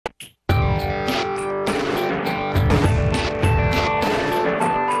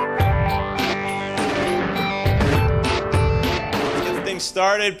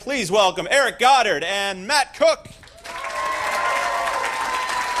started. Please welcome Eric Godard and Matt Cooke. Pick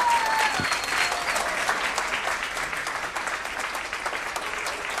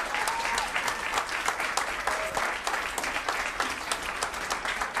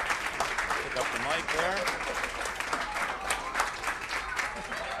up the mic there.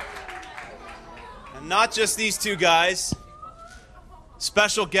 And not just these two guys.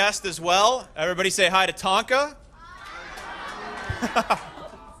 Special guest as well. Everybody say hi to Tonka.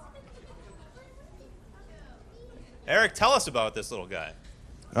 Eric, tell us about this little guy.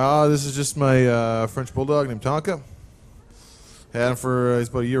 This is just my French bulldog named Tonka. Had him for he's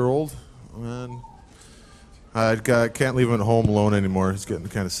about a year old, and I can't leave him at home alone anymore. He's getting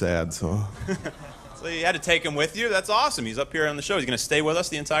kind of sad, so. So you had to take him with you. That's awesome. He's up here on the show. He's going to stay with us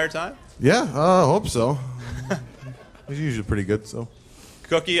the entire time. Yeah, I hope so. He's usually pretty good. So.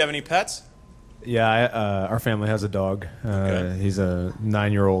 Cookie, you have any pets? Yeah, our family has a dog. Okay. He's a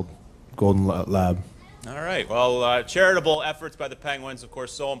 9-year-old golden lab. All right. Well, charitable efforts by the Penguins, of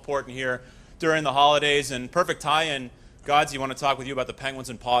course, so important here during the holidays. And perfect tie-in, Gods, you want to talk with you about the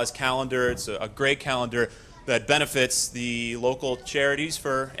Penguins and Paws calendar. It's a great calendar that benefits the local charities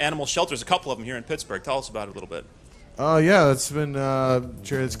for animal shelters, a couple of them here in Pittsburgh. Tell us about it a little bit. Yeah, that's been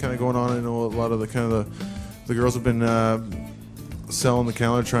charity that's kind of going on. I know a lot of the girls have been selling the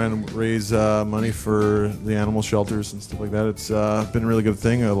calendar, trying to raise money for the animal shelters and stuff like that. It's been a really good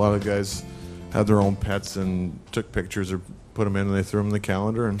thing. A lot of guys had their own pets and took pictures or put them in and they threw them in the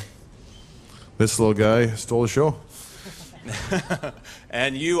calendar. And this little guy stole the show.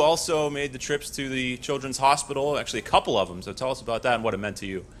 And you also made the trips to the Children's Hospital, actually a couple of them. So tell us about that and what it meant to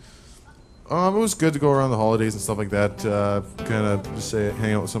you. It was good to go around the holidays and stuff like that. Kind of just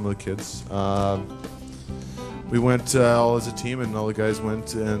hang out with some of the kids. We went all as a team, and all the guys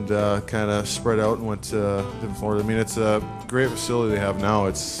went and kind of spread out and went to different Florida. I mean, it's a great facility they have now.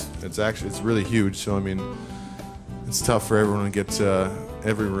 It's really huge. So I mean, it's tough for everyone to get to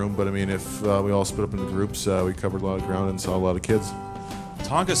every room. But I mean, if we all split up into groups, we covered a lot of ground and saw a lot of kids.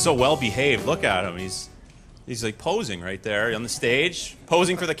 Tonka's so well behaved. Look at him. He's like posing right there on the stage,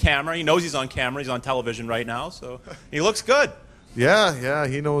 posing for the camera. He knows he's on camera. He's on television right now, so he looks good. Yeah,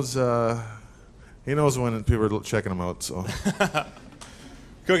 he knows. He knows when people are checking him out. So,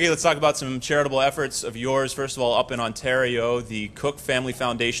 Cookie, let's talk about some charitable efforts of yours. First of all, up in Ontario, the Cooke Family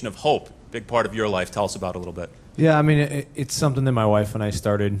Foundation of Hope, big part of your life. Tell us about it a little bit. Yeah, I mean, it's something that my wife and I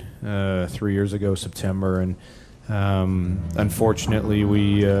started 3 years ago, September, and unfortunately,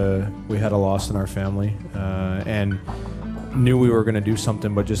 we had a loss in our family, and knew we were going to do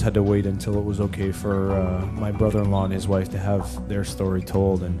something, but just had to wait until it was okay for my brother-in-law and his wife to have their story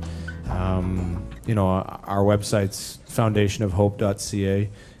told. And our website's foundationofhope.ca,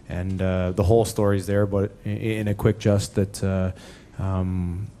 and the whole story's there, but in a quick just that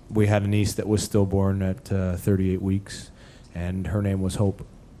we had a niece that was stillborn at 38 weeks, and her name was Hope.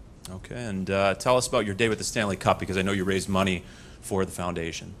 Okay, and tell us about your day with the Stanley Cup, because I know you raised money for the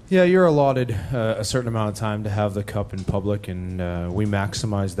foundation. Yeah, you're allotted a certain amount of time to have the cup in public, and we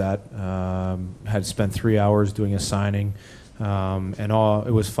maximized that. Had spent 3 hours doing a signing, and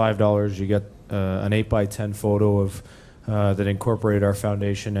it was $5. You get an 8x10 photo of that incorporated our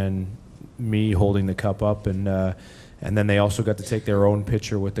foundation and me holding the cup up, and then they also got to take their own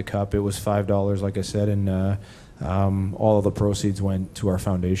picture with the cup. It was $5, like I said, and all of the proceeds went to our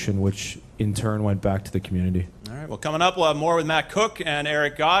foundation, which in turn went back to the community. All right, well, coming up, we'll have more with Matt Cooke and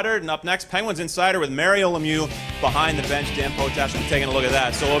Eric Godard. And up next, Penguins Insider with Mario Lemieux behind the bench. Dan Potash will be taking a look at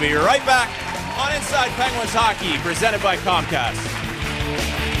that. So we'll be right back on Inside Penguins Hockey, presented by Comcast.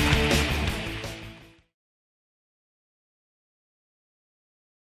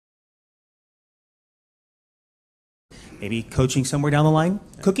 Maybe coaching somewhere down the line?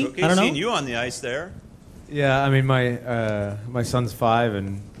 Cookie? I don't know. Seen you on the ice there. Yeah, I mean, my son's 5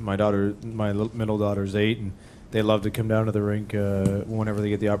 and my middle daughter's 8, and they love to come down to the rink whenever they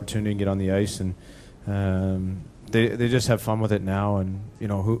get the opportunity and get on the ice, and they just have fun with it now, and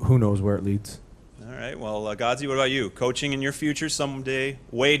who knows where it leads. All right, well, Godzi, what about you? Coaching in your future someday,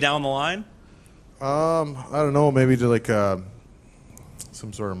 way down the line? I don't know, maybe to like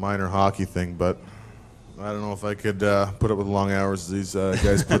some sort of minor hockey thing, but I don't know if I could put up with the long hours these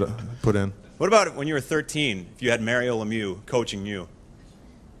guys put in. What about when you were 13, if you had Mario Lemieux coaching you?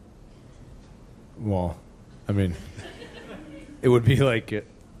 Well, I mean, it would be like the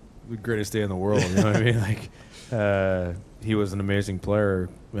greatest day in the world, you know what I mean? Like, he was an amazing player,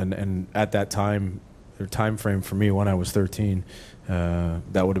 and at that time, or time frame for me when I was 13,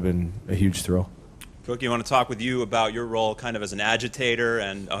 that would have been a huge thrill. Cooke, I want to talk with you about your role kind of as an agitator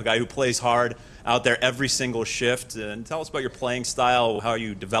and a guy who plays hard out there every single shift. And tell us about your playing style, how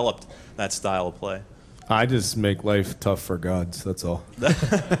you developed that style of play. I just make life tough for gods, that's all. He's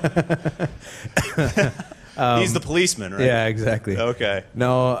the policeman, right? Yeah, exactly. Okay.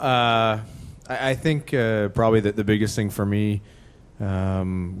 No, I think probably the biggest thing for me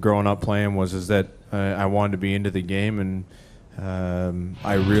growing up playing is that I wanted to be into the game, and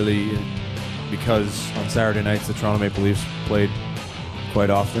I really, because on Saturday nights the Toronto Maple Leafs played quite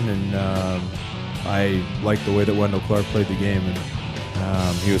often, and I liked the way that Wendell Clark played the game, and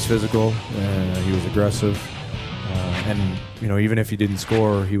he was physical, he was aggressive, and even if he didn't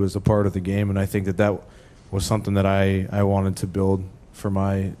score, he was a part of the game, and I think that was something that I wanted to build for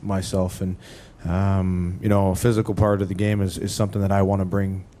myself, and a physical part of the game is something that I want to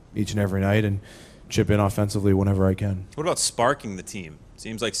bring each and every night and chip in offensively whenever I can. What about sparking the team?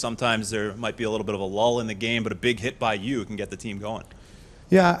 Seems like sometimes there might be a little bit of a lull in the game, but a big hit by you can get the team going.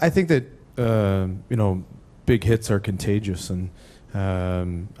 Yeah, I think that big hits are contagious, and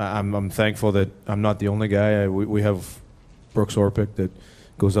I'm thankful that I'm not the only guy. We have Brooks Orpik that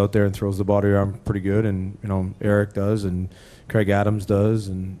goes out there and throws the body around pretty good, and Eric does, and Craig Adams does,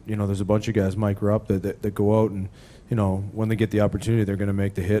 and there's a bunch of guys, Mike Rupp, that go out and when they get the opportunity, they're going to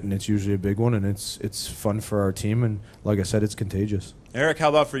make the hit, and it's usually a big one, and it's fun for our team, and like I said, it's contagious. Eric, how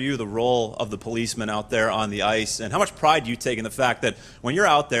about for you, the role of the policeman out there on the ice, and how much pride do you take in the fact that when you're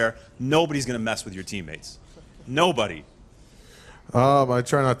out there, nobody's going to mess with your teammates? Nobody. I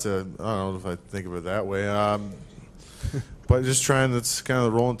try not to. I don't know if I think of it that way. But just trying, that's kind of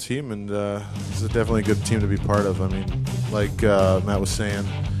the role in the team, and it's definitely a good team to be part of. I mean, like Matt was saying,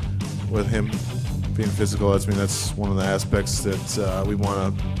 with him being physical, that's one of the aspects that we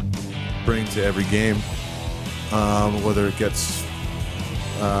want to bring to every game, whether it gets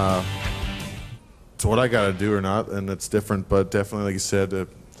to what I got to do or not, and it's different. But definitely, like you said, like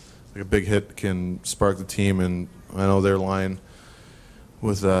a big hit can spark the team, and I know their line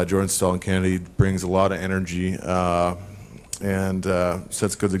with Jordan Stahl and Kennedy brings a lot of energy. And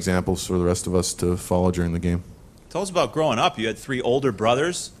sets good examples for the rest of us to follow during the game. Tell us about growing up. You had 3 older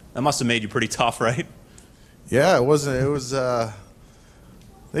brothers. That must have made you pretty tough, right? Yeah, it wasn't. It was.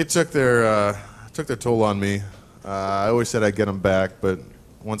 They took their toll on me. I always said I'd get them back, but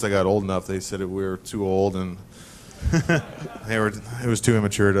once I got old enough, they said we were too old and it was too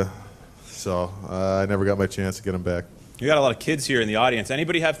immature to. So I never got my chance to get them back. You got a lot of kids here in the audience.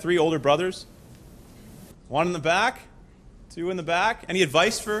 Anybody have 3 older brothers? One in the back? 2 in the back. Any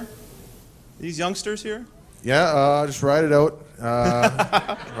advice for these youngsters here? Yeah, just ride it out.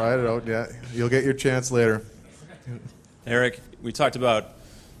 Ride it out, yeah. You'll get your chance later. Eric, we talked about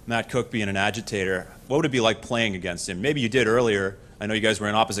Matt Cooke being an agitator. What would it be like playing against him? Maybe you did earlier. I know you guys were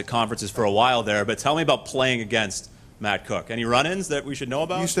in opposite conferences for a while there, but tell me about playing against Matt Cooke. Any run-ins that we should know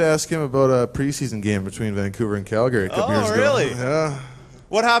about? You used to ask him about a preseason game between Vancouver and Calgary a couple years ago. Oh, really? Yeah.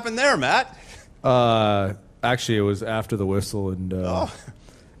 What happened there, Matt? Actually, it was after the whistle, and Eric,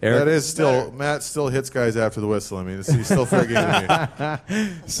 that is still better. Matt still hits guys after the whistle. I mean, he's still forgiving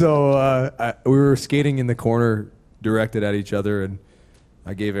me. So we were skating in the corner, directed at each other, and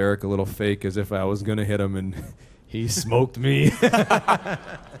I gave Eric a little fake as if I was going to hit him, and he smoked me. It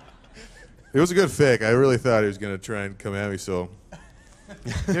was a good fake. I really thought he was going to try and come at me, so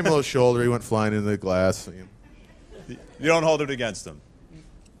gave him a little shoulder. He went flying into the glass. You don't hold it against him.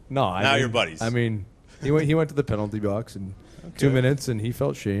 No, now you're buddies. I mean, he went to the penalty box in 2 minutes, and he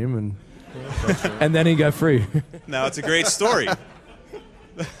felt shame, and then he got free. Now it's a great story. All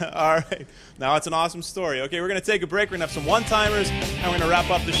right. Now it's an awesome story. Okay, we're going to take a break. We're going to have some one-timers, and we're going to wrap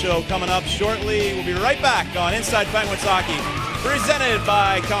up the show coming up shortly. We'll be right back on Inside Penguins Hockey, presented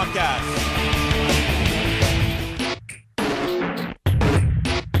by Comcast.